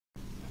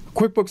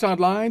QuickBooks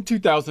Online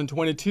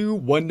 2022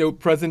 OneNote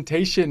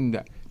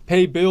presentation.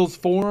 Pay bills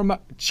form,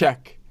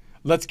 check.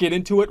 Let's get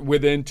into it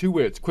with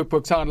Intuit.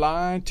 QuickBooks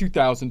Online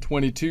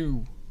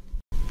 2022.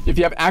 If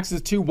you have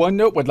access to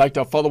OneNote, would like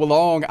to follow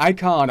along,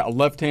 icon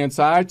left-hand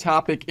side,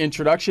 topic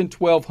introduction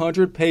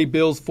 1200, pay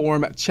bills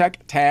form check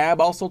tab.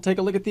 Also take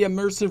a look at the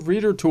immersive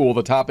reader tool.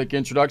 The topic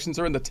introductions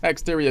are in the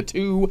text area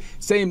too.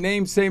 Same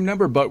name, same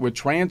number, but with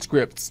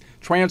transcripts.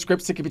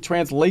 Transcripts that can be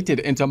translated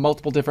into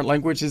multiple different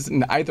languages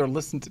and either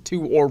listened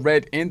to or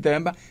read in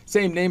them.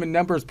 Same name and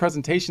numbers,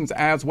 presentations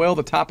as well.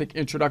 The topic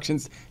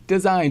introductions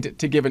designed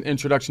to give an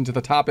introduction to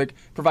the topic,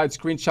 provide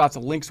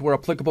screenshots, links where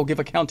applicable, give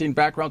accounting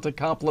background to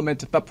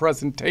complement the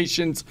presentations,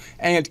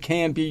 and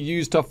can be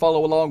used to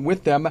follow along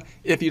with them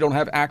if you don't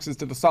have access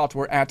to the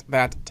software at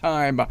that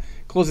time.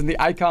 Closing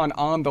the icon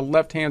on the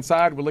left-hand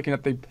side, we're looking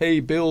at the pay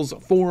bills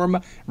form.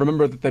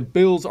 Remember that the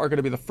bills are going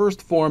to be the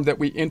first form that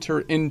we enter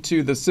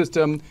into the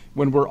system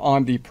when we're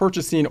on the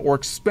purchasing or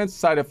expense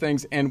side of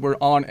things, and we're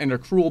on an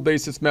accrual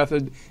basis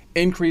method,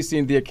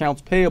 increasing the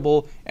accounts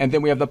payable. And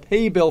then we have the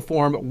pay bill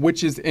form,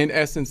 which is in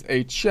essence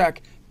a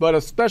check, but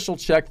a special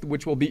check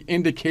which will be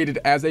indicated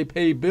as a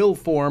pay bill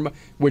form,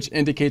 which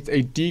indicates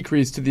a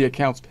decrease to the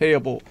accounts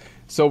payable.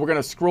 So we're going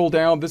to scroll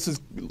down. This is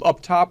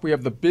up top, we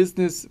have the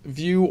business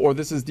view, or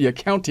this is the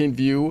accounting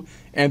view.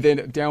 And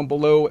then down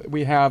below,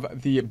 we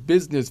have the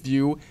business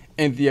view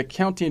and the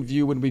accounting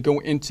view. When we go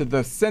into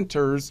the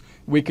centers,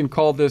 we can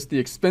call this the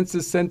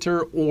expenses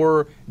center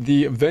or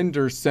the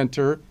vendor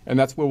center. And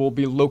that's where we'll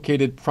be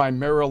located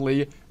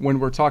primarily when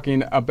we're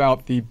talking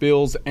about the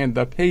bills and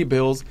the pay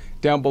bills.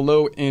 Down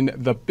below in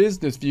the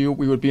business view,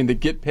 we would be in the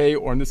get pay,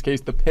 or in this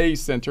case, the pay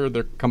center.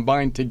 They're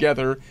combined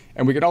together.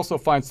 And we can also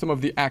find some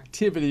of the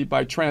activity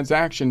by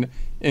transaction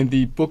in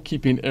the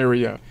bookkeeping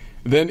area.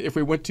 Then if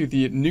we went to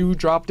the new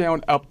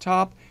drop-down up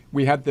top,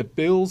 we had the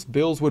bills.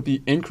 Bills would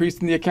be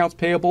increasing the accounts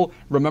payable.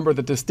 Remember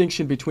the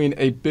distinction between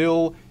a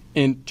bill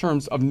in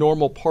terms of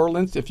normal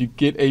parlance. If you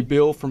get a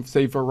bill from,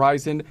 say,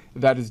 Verizon,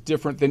 that is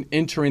different than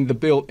entering the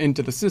bill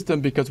into the system,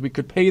 because we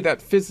could pay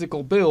that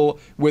physical bill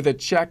with a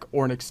check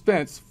or an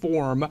expense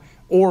form,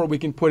 or we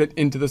can put it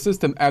into the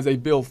system as a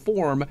bill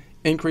form,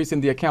 increasing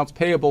the accounts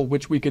payable,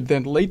 which we could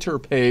then later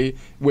pay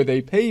with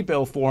a pay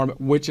bill form,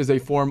 which is a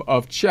form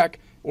of check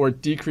or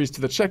decrease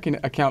to the checking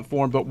account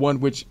form, but one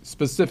which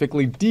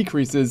specifically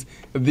decreases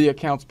the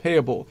accounts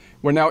payable.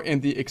 We're now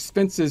in the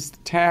expenses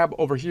tab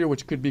over here,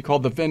 which could be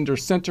called the vendor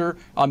center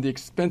on the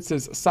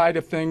expenses side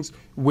of things,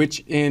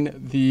 which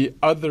in the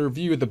other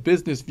view, the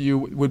business view,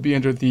 would be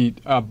under the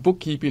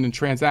bookkeeping and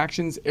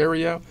transactions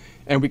area.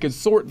 And we could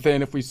sort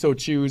then, if we so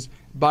choose,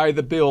 by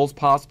the bills,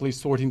 possibly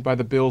sorting by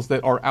the bills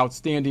that are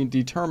outstanding,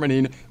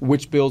 determining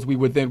which bills we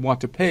would then want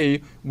to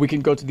pay. We can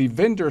go to the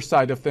vendor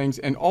side of things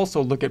and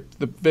also look at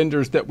the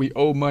vendors that we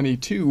owe money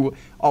to,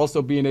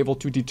 also being able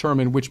to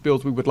determine which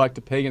bills we would like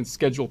to pay and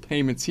schedule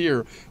payments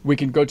here. We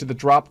can go to the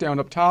drop down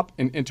up top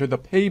and enter the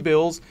pay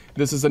bills.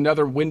 This is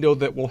another window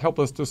that will help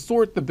us to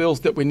sort the bills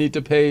that we need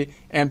to pay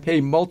and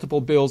pay multiple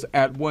bills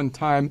at one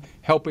time,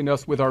 helping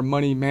us with our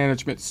money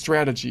management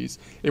strategies.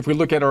 If we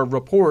look at our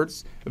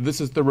reports, this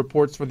is the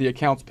reports for the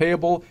accounts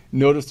payable.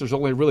 Notice there's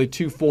only really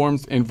two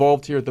forms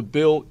involved here: the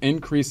bill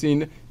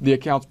increasing the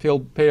accounts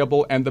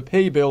payable and the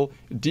pay bill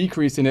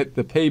decreasing it.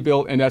 The pay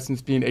bill in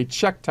essence being a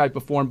check type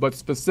of form, but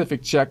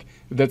specific check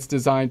that's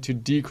designed to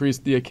decrease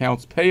the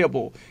accounts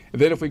payable. And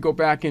then if we go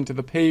back into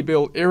the pay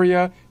bill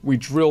area, we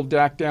drill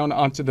back down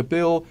onto the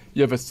bill.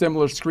 You have a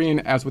similar screen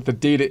as with the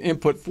data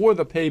input for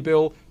the pay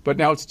bill, but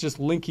now it's just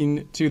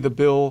linking to the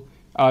bill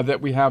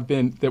that we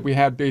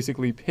had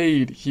basically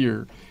paid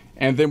here.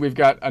 And then we've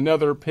got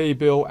another pay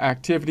bill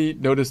activity.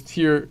 Notice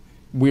here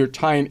we're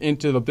tying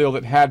into the bill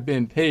that had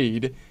been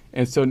paid.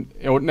 And so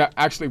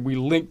actually we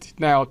linked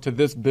now to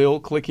this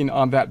bill, clicking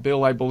on that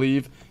bill, I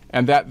believe.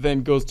 And that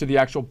then goes to the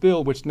actual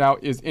bill, which now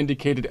is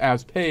indicated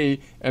as pay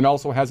and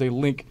also has a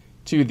link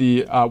to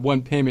the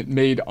one payment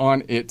made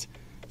on it.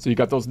 So you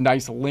got those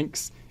nice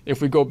links. If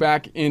we go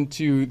back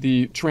into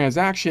the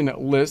transaction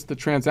list, the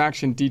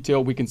transaction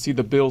detail, we can see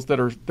the bills that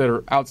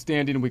are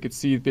outstanding. We could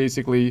see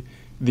basically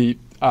the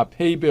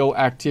pay bill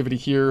activity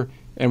here,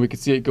 and we can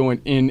see it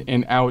going in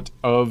and out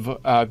of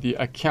the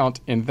account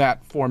in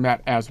that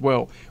format as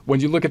well. When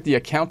you look at the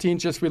accounting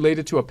just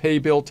related to a pay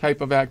bill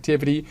type of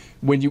activity,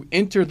 when you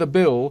enter the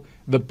bill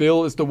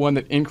is the one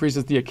that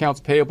increases the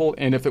accounts payable,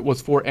 and if it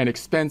was for an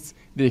expense,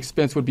 the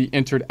expense would be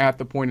entered at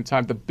the point in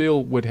time the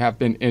bill would have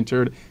been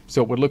entered.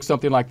 So it would look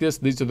something like this.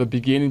 These are the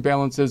beginning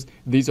balances.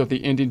 These are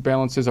the ending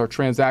balances, our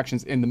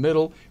transactions in the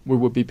middle. We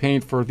would be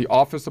paying for the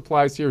office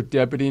supplies here,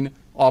 debiting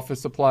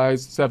office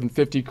supplies,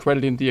 $750,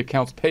 crediting the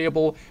accounts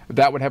payable.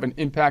 That would have an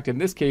impact in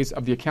this case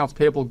of the accounts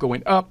payable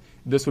going up.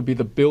 This would be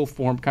the bill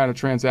form kind of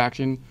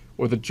transaction,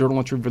 or the journal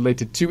entry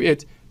related to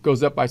it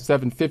goes up by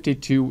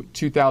 $750 to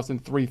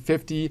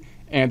 $2,350,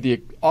 and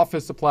the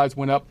office supplies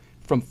went up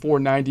from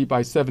 $490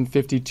 by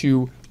 $750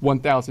 to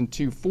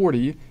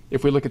 $1,240.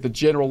 If we look at the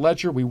general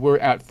ledger, we were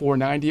at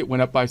 $490. It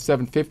went up by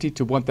 $750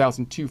 to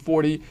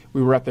 $1,240.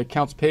 We were at the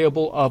accounts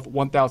payable of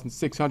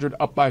 $1,600,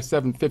 up by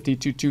 $750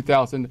 to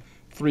 $2,350.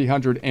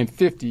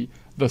 350.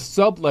 The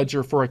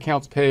subledger for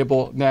accounts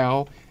payable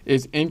now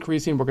is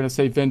increasing. We're going to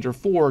say vendor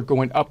 4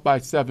 going up by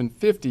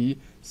 750.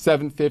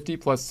 750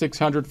 plus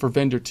 600 for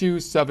vendor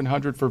 2,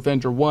 700 for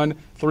vendor 1,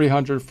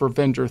 300 for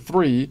vendor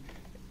 3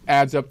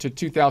 adds up to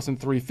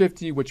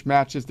 2,350, which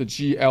matches the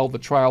GL, the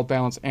trial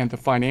balance, and the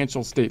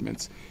financial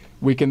statements.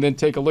 We can then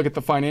take a look at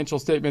the financial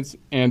statements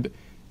and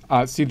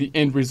see the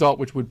end result,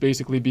 which would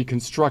basically be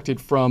constructed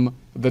from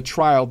the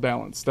trial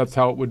balance. That's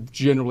how it would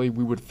generally,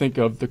 we would think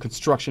of the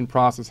construction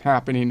process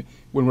happening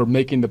when we're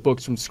making the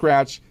books from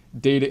scratch.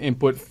 Data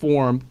input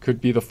form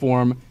could be the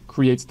form,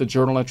 creates the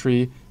journal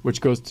entry, which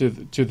goes to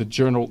the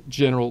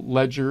general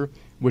ledger,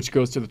 which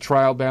goes to the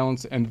trial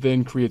balance, and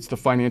then creates the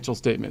financial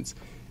statements.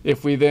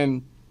 If we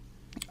then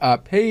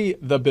pay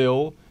the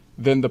bill,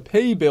 then the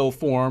pay bill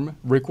form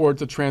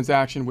records a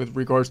transaction with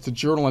regards to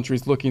journal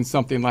entries looking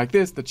something like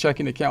this: the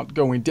checking account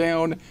going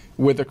down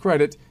with a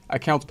credit,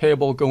 accounts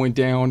payable going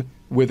down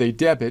with a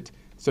debit.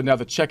 So now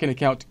the checking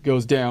account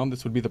goes down.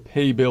 This would be the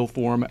pay bill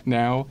form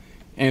now.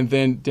 And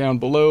then down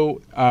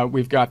below,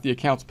 we've got the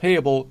accounts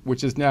payable,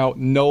 which is now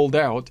nulled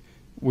out.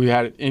 We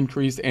had an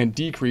increase and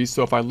decrease.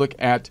 So if I look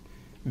at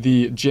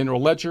the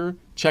general ledger,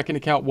 checking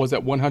account was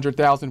at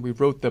 100,000. We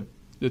wrote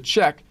the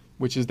check,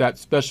 which is that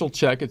special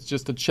check. It's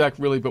just a check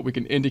really, but we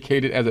can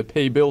indicate it as a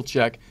pay bill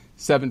check,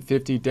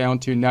 750 down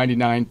to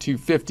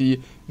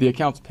 99,250. The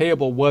accounts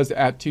payable was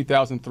at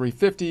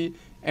 2,350,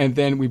 and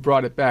then we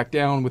brought it back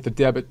down with the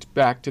debit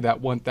back to that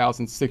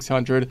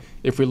 1,600.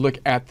 If we look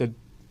at the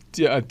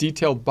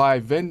detail by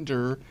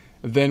vendor,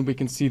 then we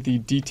can see the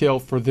detail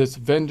for this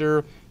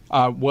vendor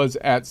was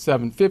at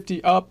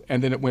 750 up,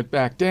 and then it went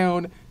back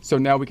down. So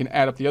now we can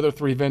add up the other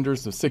three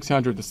vendors, the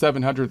 600, the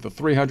 700, the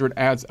 300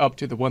 adds up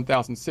to the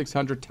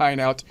 1,600, tying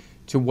out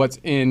to what's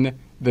in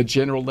the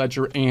general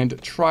ledger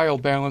and trial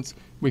balance.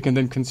 We can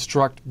then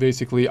construct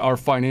basically our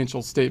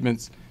financial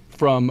statements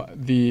from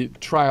the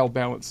trial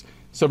balance.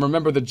 So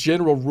remember, the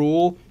general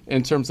rule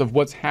in terms of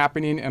what's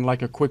happening in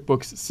like a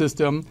QuickBooks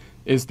system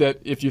is that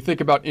if you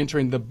think about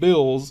entering the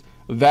bills,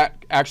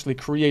 that actually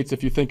creates,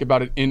 if you think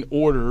about it in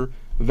order,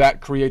 that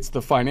creates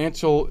the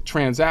financial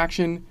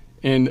transaction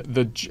in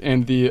the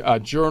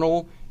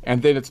journal,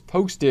 and then it's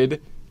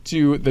posted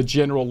to the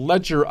general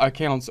ledger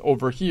accounts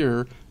over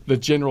here. The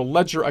general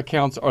ledger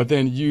accounts are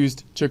then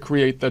used to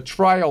create the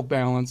trial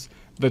balance.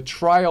 The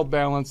trial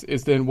balance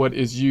is then what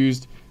is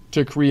used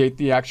to create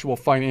the actual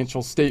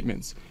financial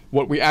statements.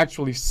 What we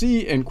actually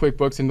see in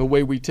QuickBooks, and the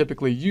way we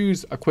typically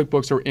use a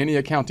QuickBooks or any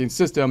accounting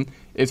system,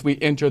 is we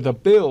enter the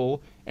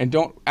bill and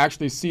don't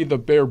actually see the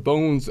bare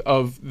bones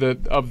of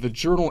the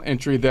journal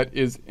entry that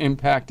is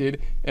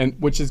impacted, and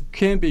which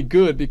can be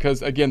good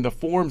because, again, the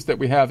forms that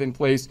we have in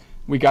place,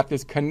 we got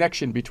this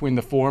connection between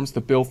the forms, the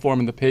bill form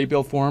and the pay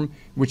bill form,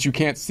 which you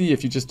can't see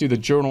if you just do the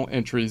journal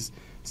entries.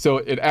 So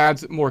it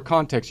adds more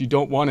context. You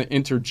don't want to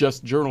enter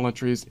just journal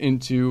entries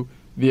into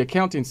the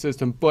accounting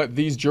system, but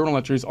these journal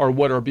entries are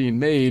what are being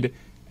made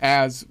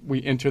as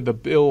we enter the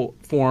bill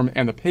form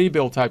and the pay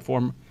bill type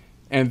form,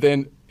 and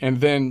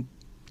then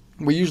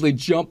we usually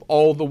jump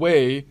all the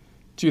way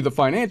to the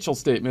financial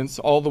statements,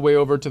 all the way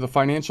over to the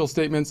financial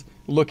statements,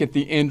 look at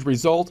the end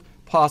result,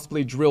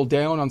 possibly drill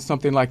down on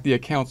something like the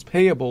accounts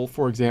payable,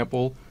 for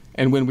example,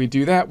 and when we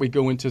do that, we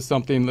go into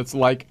something that's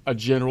like a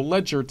general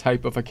ledger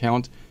type of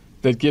account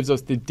that gives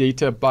us the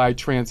data by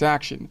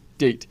transaction,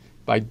 date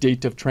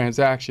of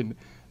transaction.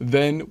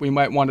 Then we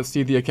might want to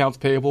see the accounts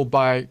payable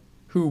by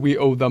who we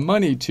owe the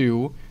money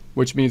to,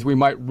 which means we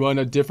might run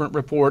a different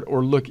report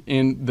or look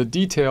in the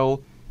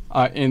detail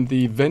in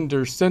the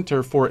vendor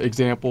center, for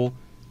example,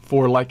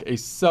 for like a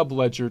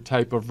subledger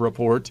type of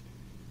report,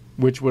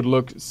 which would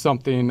look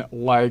something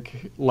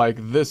like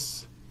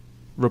this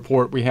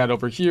report we had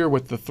over here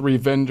with the three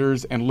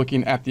vendors and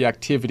looking at the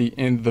activity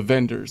in the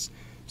vendors.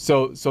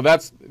 So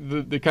that's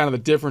the kind of the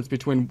difference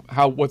between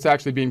what's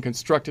actually being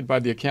constructed by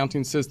the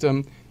accounting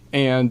system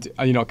and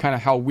kind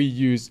of how we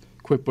use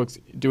QuickBooks,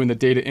 doing the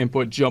data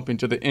input, jumping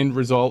to the end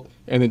result,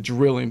 and then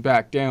drilling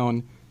back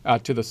down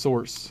to the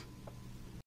source.